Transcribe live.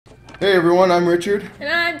Hey everyone, I'm Richard. And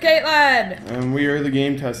I'm Caitlin. And we are the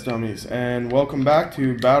Game Test Dummies. And welcome back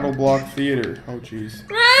to BattleBlock Theater. Oh jeez.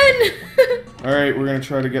 Run! Alright, we're gonna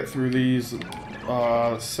try to get through these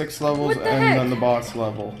 6 levels and then the boss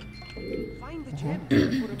level. Find the gem.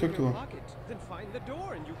 It took too long. Then find the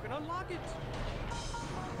door and you can unlock it.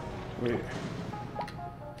 Wait.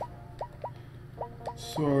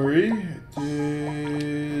 Sorry,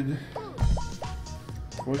 did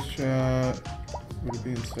voice chat, would it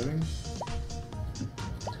be in settings?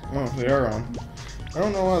 Oh, they are on. I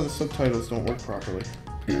don't know why the subtitles don't work properly.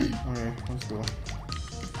 Okay, let's go.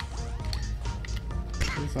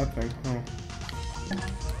 What's that thing? Oh.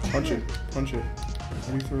 Punch it, punch it. How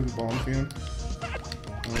do you throw the bombs again?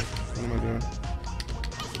 Oh, what am I doing?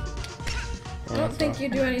 Oh, I don't think you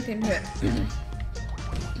do anything to it.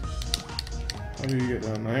 How do you get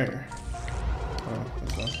down there? Oh,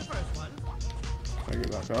 that's off. Can I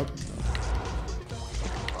get back up? No.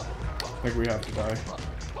 I think we have to die.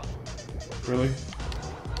 Really?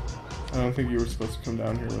 I don't think you were supposed to come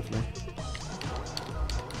down here with me.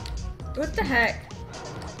 What the heck?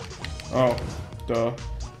 Oh, duh.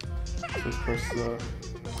 Just press the...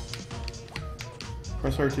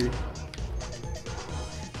 Press RT.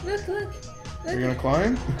 Look, look. Are you gonna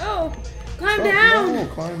climb? Oh, climb Oh, down. no,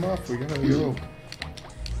 climb up. We gotta go.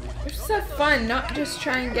 It's so fun, not just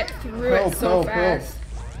try and get through Help, it so help, fast. help.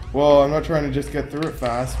 Well, I'm not trying to just get through it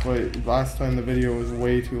fast, but last time the video was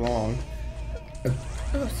way too long.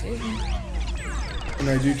 Oh, excuse me. And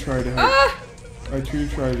I do try to have... Ah! I do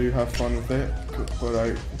try to have fun with it, but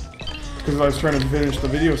because if I was trying to finish the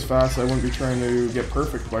videos fast, I wouldn't be trying to get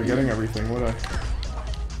perfect by getting everything, would I?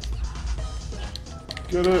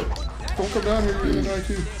 Get it! Don't come down here, you're gonna die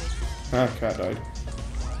too. Ah, cat died.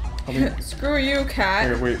 Help me. Screw you, cat.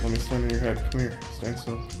 Here, wait, let me stand on your head. Come here, stand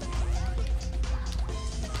still.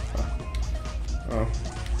 Oh.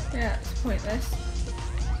 Yeah, it's pointless.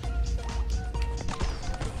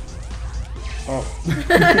 Oh.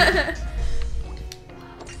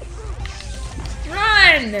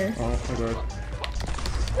 Run! Oh, I died.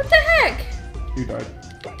 What the heck? You died.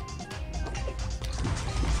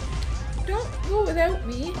 Don't go without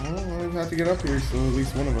me. Oh, I have to get up here, so at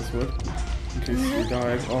least one of us would. In case you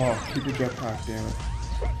died. Oh, keep your jetpack, damn it.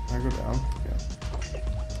 Can I go down? Yeah.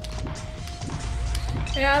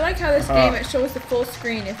 Yeah, I like how this game, it shows the full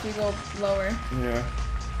screen if you go lower. Yeah.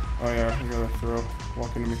 Oh yeah, you gotta throw.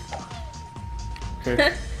 Walk into me.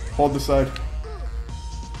 Okay. Hold the side.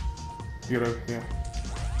 You gotta, yeah.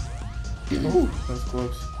 Oh, that was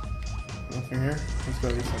close. Nothing here? There's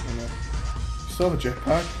gotta be something there. You still have a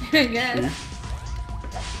jetpack? Yes.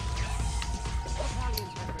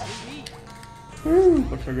 Woo,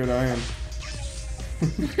 look how good I am.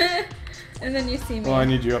 And then you see me. Well, I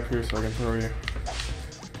need you up here so I can throw you.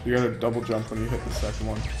 You gotta double jump when you hit the second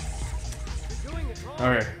one.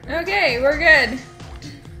 Alright. Okay, we're good.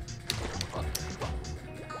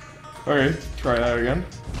 Okay, try that again.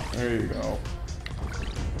 There you go.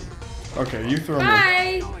 Okay, you throw me.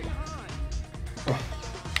 Bye! Oh,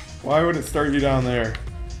 why would it start you down there?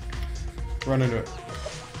 Run into it.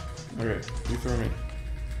 Okay, you throw me.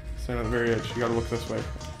 Stand at the very edge. You gotta look this way.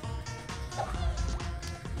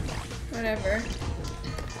 Whatever.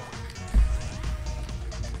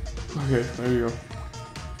 Okay, there you go.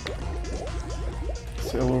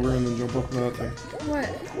 Sail over and then jump up into that thing. What?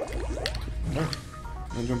 There.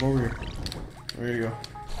 And jump over here. There you go.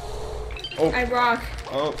 Oh! I rock.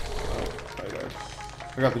 Oh! Oh, I died.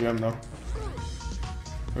 I got the gem though.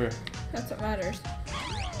 Okay, That's what matters.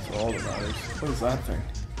 that's all that matters. What is that thing?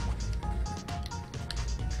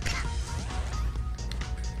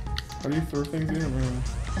 How do you throw things in? Man?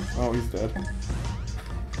 Oh, he's dead.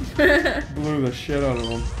 Blew the shit out of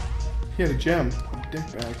him. He had a gem. A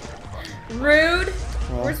dickbag. Rude.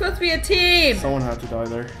 Well, We're supposed to be a team. someone had to die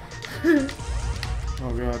there.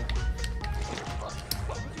 Oh god.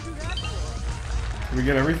 Did we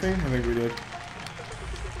get everything? I think we did.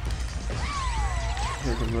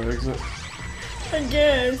 Here comes the exit.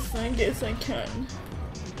 I guess I can.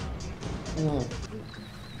 Oh.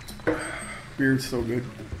 Beard's so good.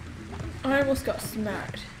 I almost got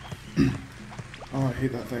smacked. Oh, I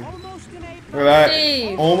hate that thing. Almost an A+. Look at that.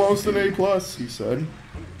 Steve. Almost an A+, he said.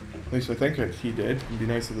 At least I think he did. It'd be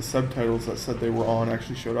nice if the subtitles that said they were on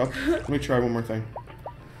actually showed up. Let me try one more thing.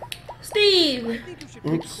 Steve!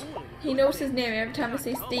 Oops. He knows his name. Every time I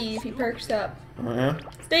say Steve, he perks up. Oh yeah?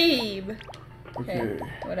 Steve! Okay.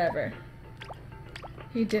 Whatever.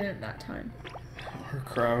 He didn't that time. Our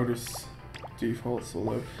crowd is default so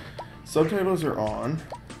low. Subtitles are on.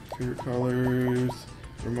 Favorite colors.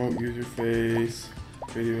 Remote user face.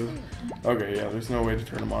 videos. Okay, yeah, there's no way to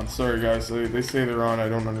turn them on. Sorry guys, they say they're on. I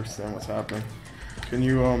don't understand what's happening. Can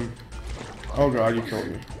you oh god, you killed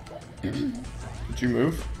me. Could you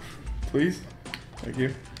move? Please? Thank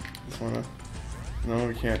you. Just wanna... No,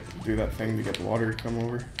 we can't do that thing to get the water to come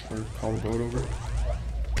over. Or call the boat over.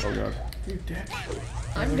 Oh god. You dick.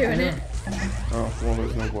 I'm doing it. Oh, well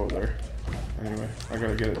there's no boat there. Anyway, I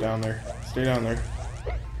gotta get it down there. Stay down there.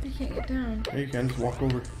 I can't get down. Yeah, you can, just walk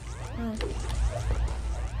over. Oh.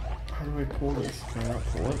 How do I pull this? Can I not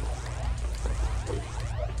pull it?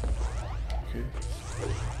 Okay.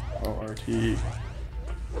 Oh, RT.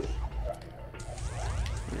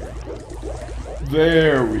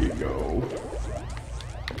 There we go.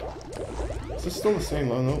 Is this still the same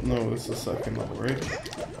level? No, this is the second level, right?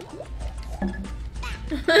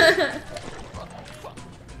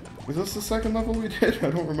 Was this the second level we did? I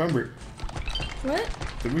don't remember. What?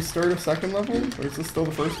 Did we start a second level? Or is this still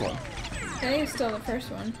the first one? I think it's still the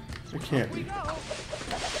first one. It can't be.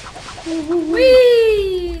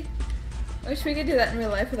 Whee! I wish we could do that in real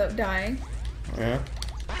life without dying. Yeah?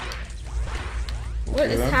 What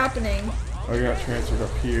is happening? I got transferred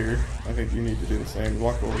up here. I think you need to do the same.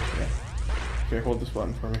 Walk over. Yeah. Okay, hold this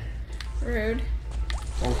button for me. Rude.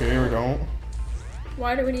 Okay, or don't.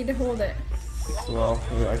 Why do we need to hold it? Well,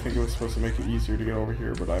 I think it was supposed to make it easier to get over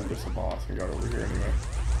here, but I'm just a boss and got over here anyway.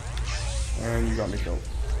 And you got me killed.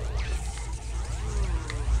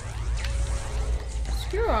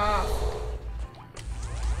 Screw off.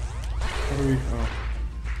 How do we... Oh.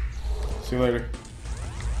 See you later.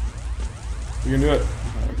 You can do it.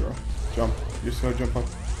 Alright, girl. Jump. You just gotta jump up.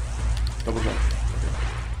 Double jump.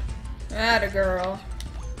 Atta girl.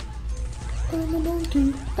 I'm a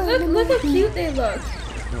monkey. Look how cute they look.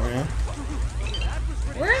 Oh yeah?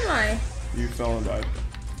 Where am I? You fell and died.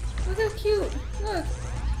 Look how cute. Look.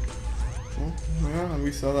 Well, yeah,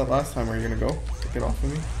 we saw that last time. Are you gonna go? Get off of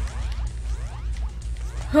me.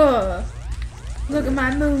 Huh. Look at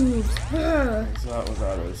my moves. Huh. Is that what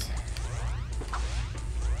that is?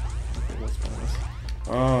 Okay, let's find this.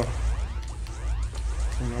 Oh.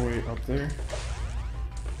 No way up there.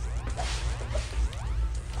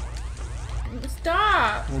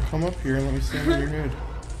 Stop. Well, come up here and let me stand on your head.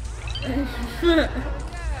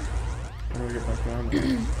 How do I get back down there?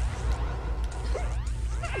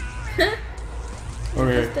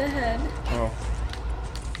 Okay. Just ahead. Oh.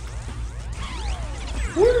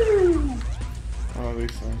 Woo! Oh,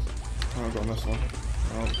 these things. Oh, I'll go on this one.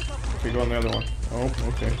 Oh. Okay, go on the other one. Oh,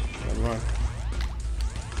 okay. Never mind.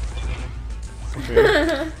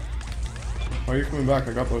 Okay. Oh, you're coming back.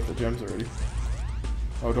 I got both the gems already.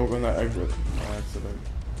 Oh, don't go in that exit. Oh, accident.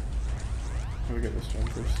 Let me get this gem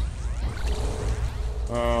first.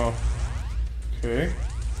 Okay.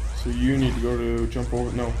 So you need to go to jump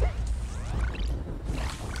over. No.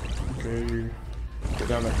 Okay, you get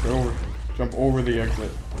down there. Go over. Jump over the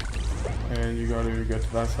exit. And you gotta get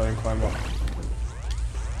to that side and climb up.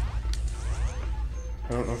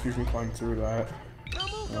 I don't know if you can climb through that.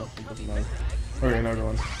 No, it doesn't matter. Okay, now go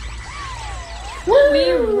on.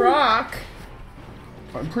 We rock.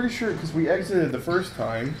 I'm pretty sure because we exited the first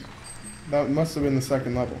time. That must have been the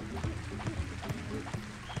second level.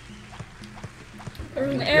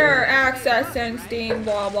 There's an error accessing Steam,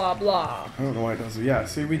 blah blah blah. I don't know why it does it. Yeah,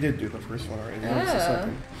 see, we did do the first one already. Now it's the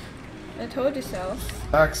second. I told you so.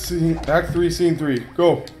 Act 3, Scene 3.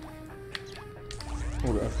 Go.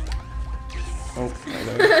 Oh god. Oh, I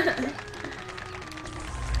died.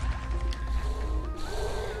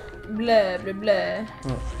 Blah blah blah.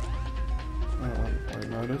 Oh. Alright,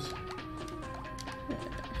 now it is.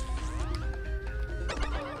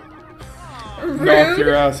 Knock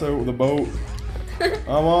your ass out with a boat.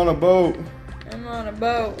 I'm on a boat. I'm on a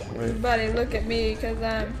boat. Wait. Everybody look at me because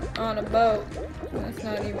I'm on a boat. That's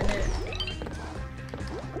not even it.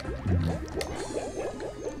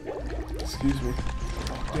 Excuse me.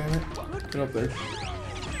 Damn it. Get up there.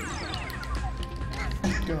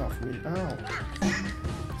 Get off me. Ow.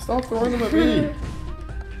 Stop throwing them at me.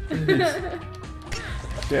 Jeez.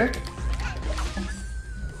 Dick?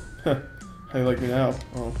 How you like me now?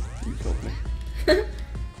 Oh, you killed me.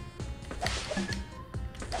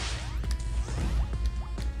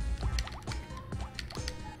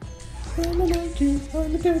 I'm a monkey.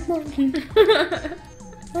 I'm a dead monkey.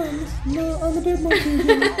 I'm a dead monkey.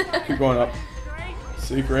 Keep going up.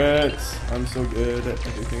 Secrets. I'm so good at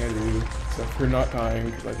everything I do, except for not dying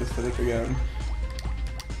because I just did it again.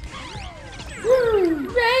 Woo!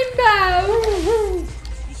 Rainbow!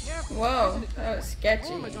 Whoa, that was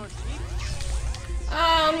sketchy.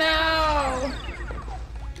 Oh no!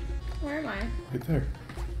 Where am I? Right there.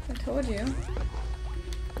 I told you.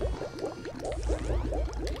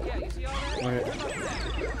 Yeah, you see all that? Wait.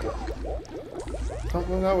 Stop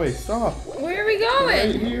going that way. Stop. Where are we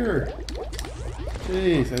Right going? here.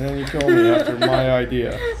 Jeez, and then you kill me after my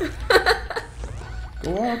idea.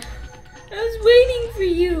 Go up. I was waiting for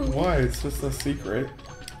you. Why? It's just a secret.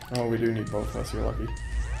 Oh, we do need both of us. You're lucky.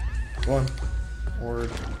 Go on. Or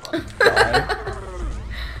die.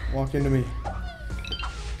 Walk into me.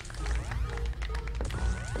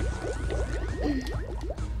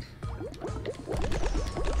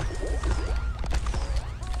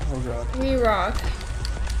 Oh god. We rock.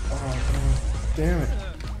 Oh, damn it.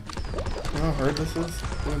 You know how hard this is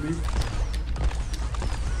gonna be?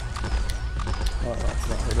 Oh, that's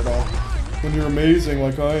not hard at all. When you're amazing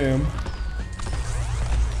like I am.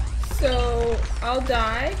 So I'll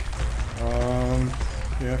die.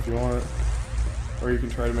 Yeah, if you want it. Or you can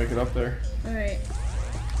try to make it up there. Alright.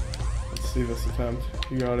 Let's see this attempt.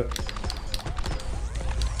 You got it.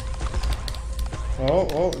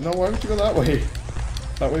 Oh, no, why would you go that way?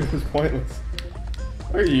 That way was pointless.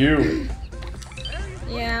 Where are you?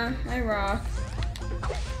 Yeah, I rock.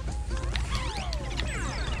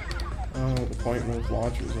 Oh, the point where those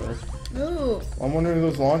launchers are. Ooh. I'm wondering if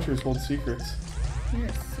those launchers hold secrets.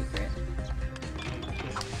 Here's a secret.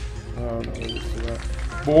 Oh, no, they just do that.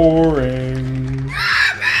 Boring.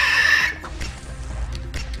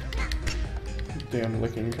 Damn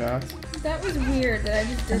licking cats. That was weird that I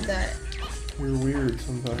just did that. You're weird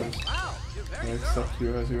sometimes. I accept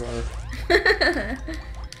you as you are.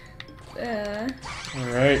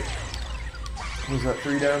 Alright. Was that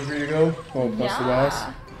 3 down, 3 to go? Oh, plus the boss.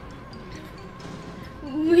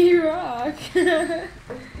 We rock. We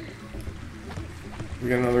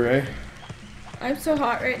got another A. I'm so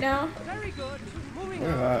hot right now. Very good. Moving Look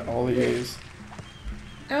at on. that, all the A's.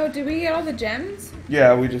 Oh, did we get all the gems?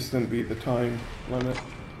 Yeah, we just didn't beat the time limit.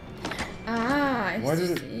 Ah, I Why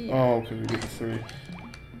did see. it? Oh, because we did the 3.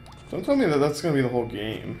 Don't tell me that that's going to be the whole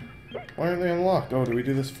game. Why aren't they unlocked? Oh, do we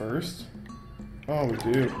do this first? Oh, we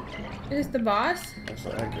do. Is this the boss?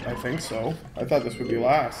 I think so. I thought this would be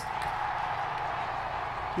last.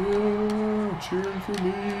 Yeah, cheering for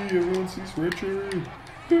me. Everyone sees Richard.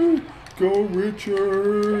 Go,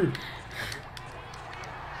 Richard.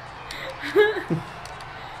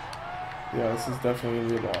 Yeah, this is definitely going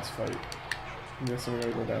to be a boss fight. I guess I'm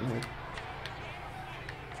going to go down here.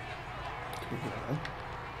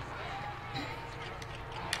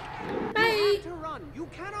 Bye. To run. You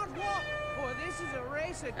cannot walk, for this is a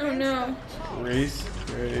race against Oh no. the clock. Race?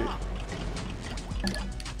 Great.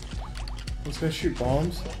 Those guys shoot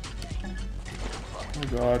bombs? Oh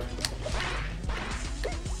god.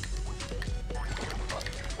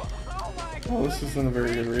 Oh my God. Oh, this isn't a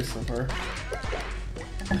very good race so far.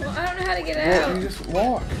 Well, I don't know how to get Well, out. you just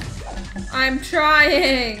walk. I'm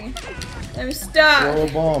trying. I'm stuck. Throw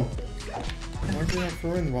a bomb. Why is he not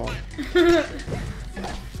throwing the bomb?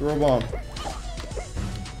 Throw a bomb.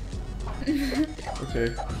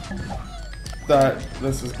 Okay.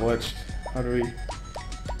 This is glitched. How do we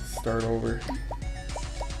start over?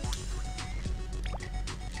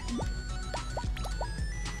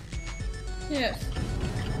 Yes.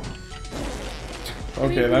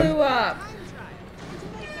 Okay We then. blew up.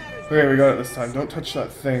 Okay, we got it this time. Don't touch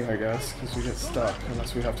that thing, I guess, because we get stuck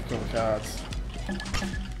unless we have to kill the cats.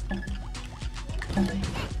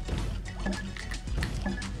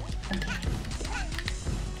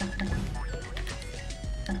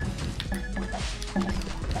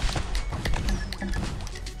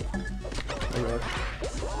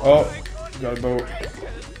 Oh, got a boat.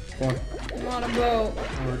 Come on. I'm on a boat.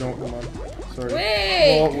 Or don't, come on. Sorry.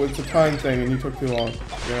 Wait! Well, it's a time thing and you took too long. You're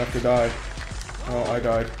gonna have to die. Oh, I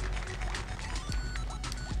died.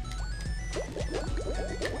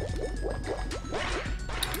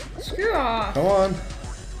 Screw off. Come on.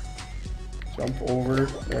 Jump over.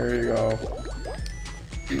 There you go.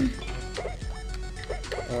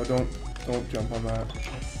 Oh, don't jump on that.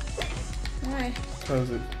 Why? Because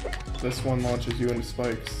this one launches you into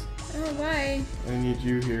spikes. Oh, why? I need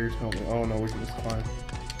you here to help me. Oh no, we can just climb.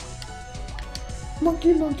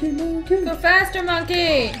 Monkey, monkey, monkey! Go faster,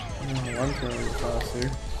 monkey! Oh, I'm trying to go fast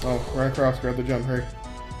here. Oh, right across, grab the jump, hurry.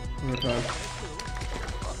 One more time.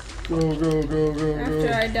 Go, go, go, go, After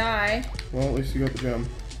go. I die. Well, at least you got the gem.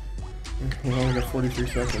 We only got 43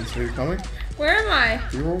 seconds. Are you coming? Where am I?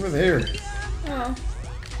 You're over there. Oh.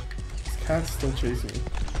 This cat's still chasing me.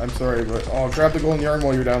 I'm sorry, but oh, grab the golden yarn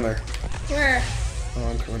while you're down there. Where? Oh,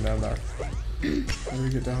 I'm coming down there. How do we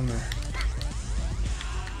get down there?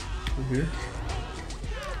 Over here?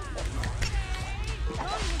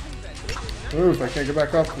 Move! I can't get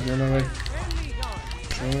back up because you're in my way.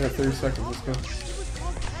 I only got 30 seconds. Let's go.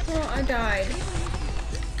 Oh, I died.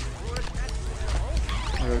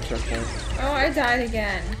 I got a checkpoint. Oh, I died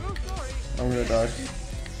again. I'm gonna die.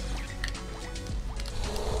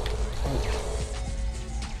 Oh,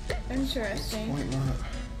 Interesting. point not.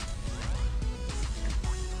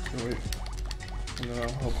 Oh, wait. And then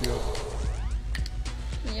I'll help you out.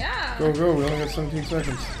 Yeah. Go, go, we only got 17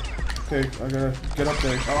 seconds. Okay, I gotta get up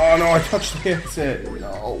there. Oh no, I touched the exit.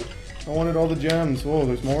 No. I wanted all the gems. Whoa,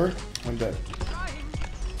 there's more? I'm dead.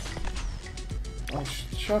 Oh,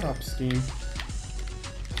 shut up, Steam.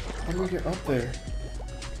 How do we get up there?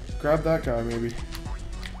 Grab that guy, maybe.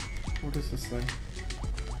 What is this thing?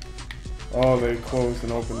 Oh, they closed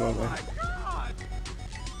and opened, don't they?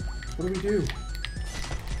 What do we do?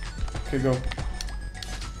 Okay, go.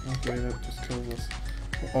 Okay, that just kills us.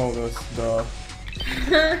 Oh, this, duh.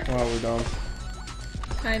 Wow, we're done.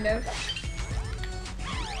 Kind of.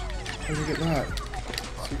 How did we get that?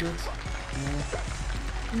 Secrets?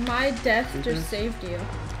 No. My death Secrets? just saved you.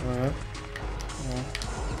 Oh.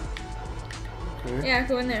 Okay. Yeah,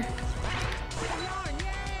 go in there.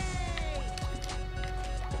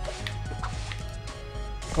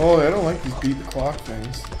 Oh, I don't like these beat the clock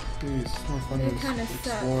things. Jeez, it's more fun They to kinda suck.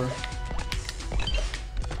 explore.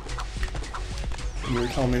 You were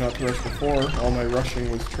telling me not to rush before. All my rushing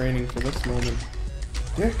was training for this moment.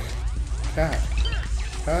 Dick? Cat.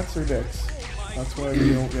 Cats or dicks? That's why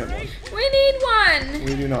we don't get one. We need one!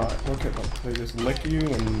 We do not. Look at them. They just lick you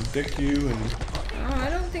and dick you and... Oh, I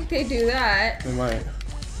don't think they do that. They might.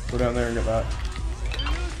 Go down there and get that.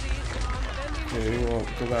 Okay, well,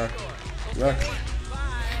 go back.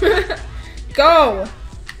 Back. Go!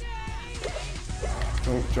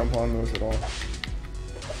 Don't jump on those at all.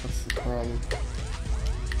 That's the problem.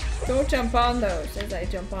 Don't jump on those as I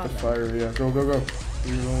jump on The them. fire, yeah. Go, go, go.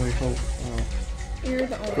 You're the only hope. Oh. You're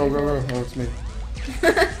the only Go, go, one. go. Oh, it's me.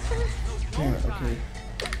 Damn it, okay.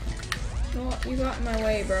 Well, you got in my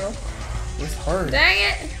way, bro. It's hard. Dang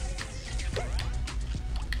it!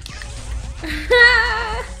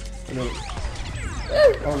 I know.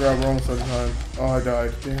 Oh god, we're almost out of time. Oh, I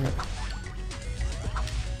died. Damn it.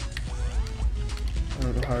 I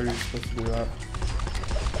don't know how you're supposed to do that.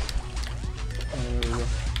 Oh, there we go.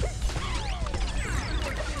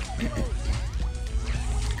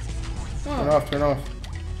 Turn Oh, off, turn off.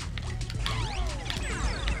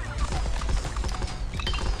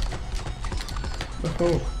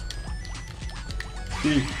 Oh.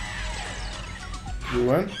 D. You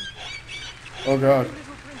win? Oh god.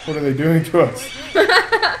 What are they doing to us?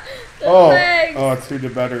 legs. Oh, it's who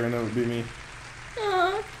did better and it would be me.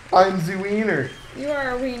 Aw, I'm the wiener. you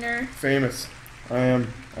are a wiener. Famous. I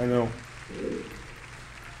am. I know.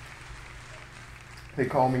 They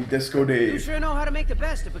call me Disco You Dave. sure know how to make the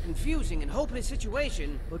best of a confusing and hopeless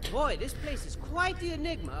situation. But boy, this place is quite the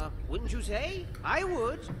enigma, wouldn't you say? I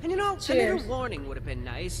would. And you know, a Cheers. little warning would have been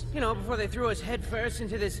nice. You know, before they threw us headfirst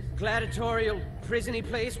into this gladiatorial, prisony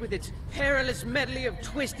place with its perilous medley of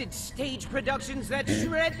twisted stage productions that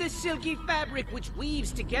shred the silky fabric which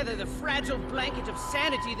weaves together the fragile blanket of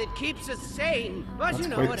sanity that keeps us sane. But That's you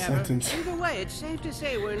know, quite the whatever. sentence. Either way, it's safe to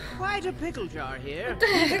say we're in quite a pickle jar here.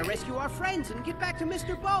 We gotta rescue our friends and get back to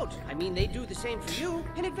Mr. Boat. I mean, they do the same for you,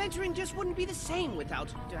 and adventuring just wouldn't be the same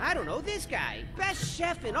without, I don't know, this guy. Best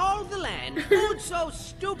chef in all the land. Food so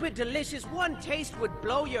stupid delicious, one taste would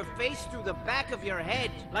blow your face through the back of your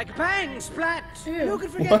head. Like bang, splat. Ew. Who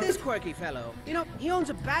could forget What? this quirky fellow? You know, he owns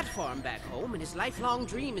a bat farm back home, and his lifelong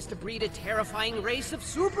dream is to breed a terrifying race of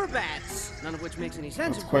super bats. None of which makes any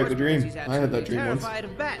sense, That's of quite course, the dream. because he's I had that absolutely dream once. terrified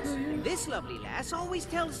of bats. And this lovely lass always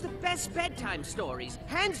tells the best bedtime stories,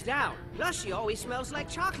 hands down. Plus, she always smells like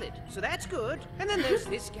chocolate, so that's good. And then there's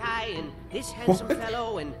this guy and this handsome What?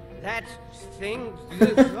 fellow and that thing.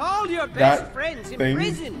 All your best That friends thing?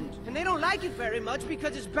 imprisoned, and they don't like it very much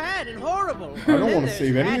because it's bad and horrible. I don't Then wanna there's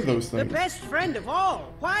save any of Matthew, those The things. best friend of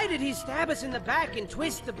all. Why did he stab us in the back and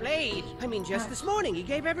twist the blade? I mean, just this morning he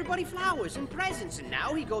gave everybody flowers and presents, and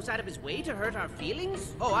now he goes out of his way to hurt our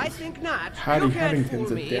feelings? Oh, I think not. Hattie You can't Headington's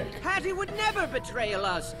fool a me. dick. Hattie would never betray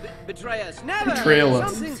us. Betray us. Never. Betrayal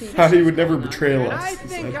us. Something fishy's Hattie would never going on betray here, and us, I he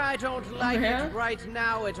think said. I don't like Yeah? it right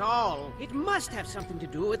now at all. It must have something to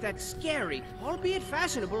do with that scary, albeit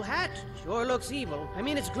fashionable hat. Sure looks evil. I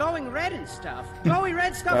mean, it's glowing red and stuff. Glowy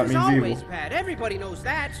red stuff That is means always evil. bad. Everybody knows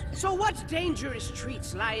that. So what dangerous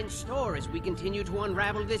treats lie in store as we continue to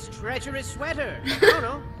unravel this treacherous sweater? I don't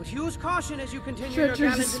know, but use caution as you continue your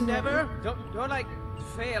Treacherous gallant endeavor. Don't like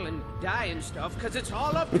fail and die and stuff, because it's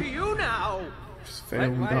all up to you now. Just fail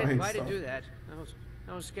and die and Why did stuff. you do that?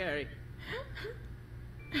 That was scary.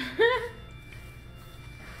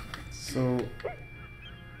 So,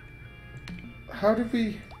 how did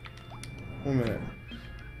we... 1 minute.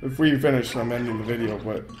 If we finish, I'm ending the video,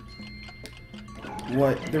 but...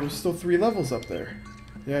 What? There was still 3 levels up there.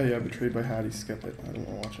 Yeah, betrayed by Hattie. Skip it. I don't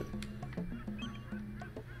want to watch it.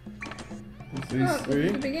 There's these 3.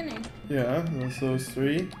 At the beginning. Yeah, there's those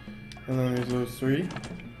 3. And then there's those 3.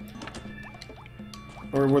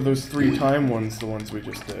 Or were those 3 time ones the ones we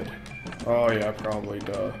just did? Oh yeah, probably,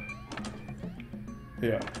 duh.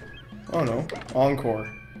 Yeah. Oh no. Encore.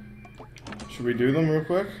 Should we do them real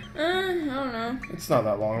quick? I don't know. It's not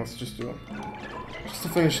that long, let's just do them. Just to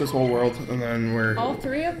finish this whole world, and then we're... All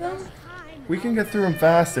 3 of them? We can get through them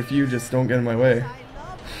fast if you just don't get in my way.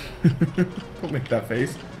 Don't make that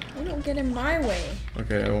face. You don't get in my way.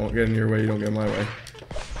 Okay, I won't get in your way, you don't get in my way.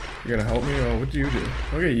 You're gonna help me? Oh, what do you do?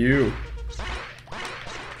 Look at you.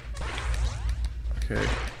 Okay.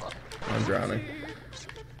 I'm drowning.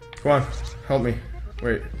 Come on, help me.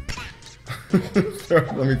 Wait. Let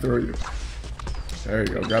me throw you. There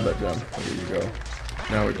you go, grab that gem. There you go.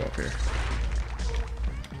 Now we go up here.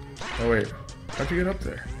 Oh wait, how'd you get up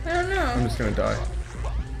there? I don't know. I'm just gonna die.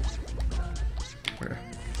 Okay.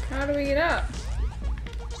 How do we get up?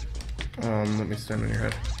 Let me stand on your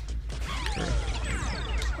head. There.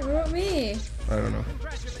 What about me? I don't know.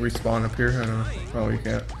 Respawn up here? I don't know. Oh, you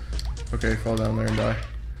can't. Okay, fall down there and die.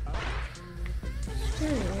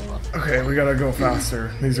 Okay, we gotta go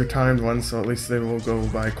faster. These are timed ones, so at least they will go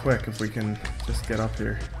by quick if we can just get up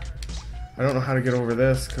here. I don't know how to get over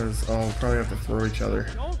this, because we'll probably have to throw each other.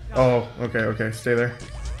 Oh, okay, stay there.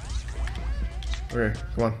 Okay,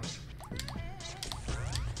 come on.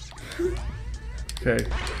 Okay.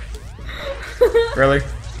 Really?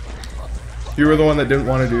 You were the one that didn't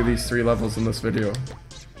want to do these 3 levels in this video.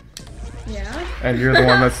 Yeah? And you're the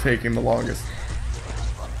one that's taking the longest.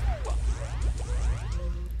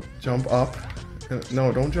 Jump up.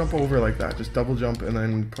 No, don't jump over like that. Just double jump and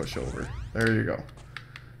then push over. There you go.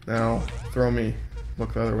 Now, throw me.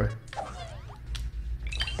 Look the other way.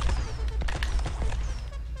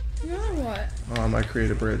 Now what? I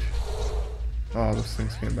create a bridge. Oh, those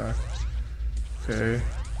things came back. Okay.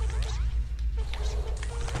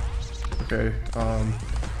 Okay,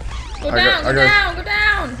 Go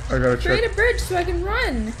down! I gotta Create a bridge so I can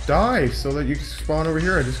run. Die so that you can spawn over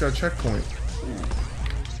here. I just got a checkpoint.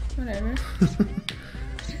 Whatever.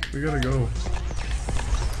 We gotta go.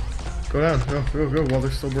 Go down. Go while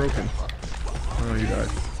they're still broken. Oh, you died.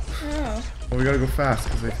 Oh. Well, we gotta go fast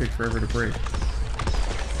because they take forever to break.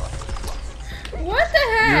 What the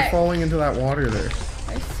heck? You're falling into that water there.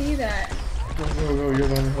 I see that. Go. You're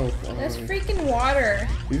the one help. That's freaking water.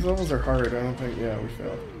 These levels are hard. I don't think. Yeah, we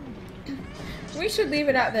failed. We should leave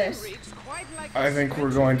it at this. I think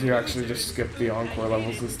we're going to actually just skip the encore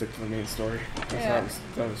levels and stick to the main story. Yeah.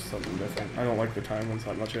 That was something different. I don't like the time ones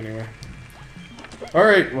that much anyway.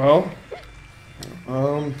 Alright, well.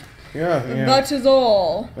 Yeah. That is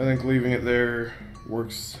all. I think leaving it there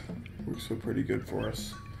works out pretty good for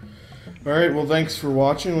us. Alright, well thanks for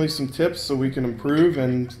watching. Leave some tips so we can improve,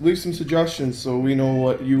 and leave some suggestions so we know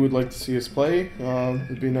what you would like to see us play.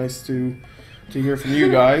 It'd be nice to hear from you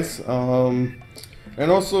guys. And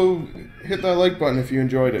also, hit that like button if you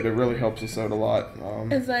enjoyed it. It really helps us out a lot.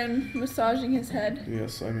 As I'm massaging his head.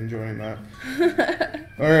 Yes, I'm enjoying that.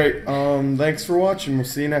 Alright, thanks for watching. We'll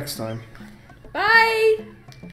see you next time.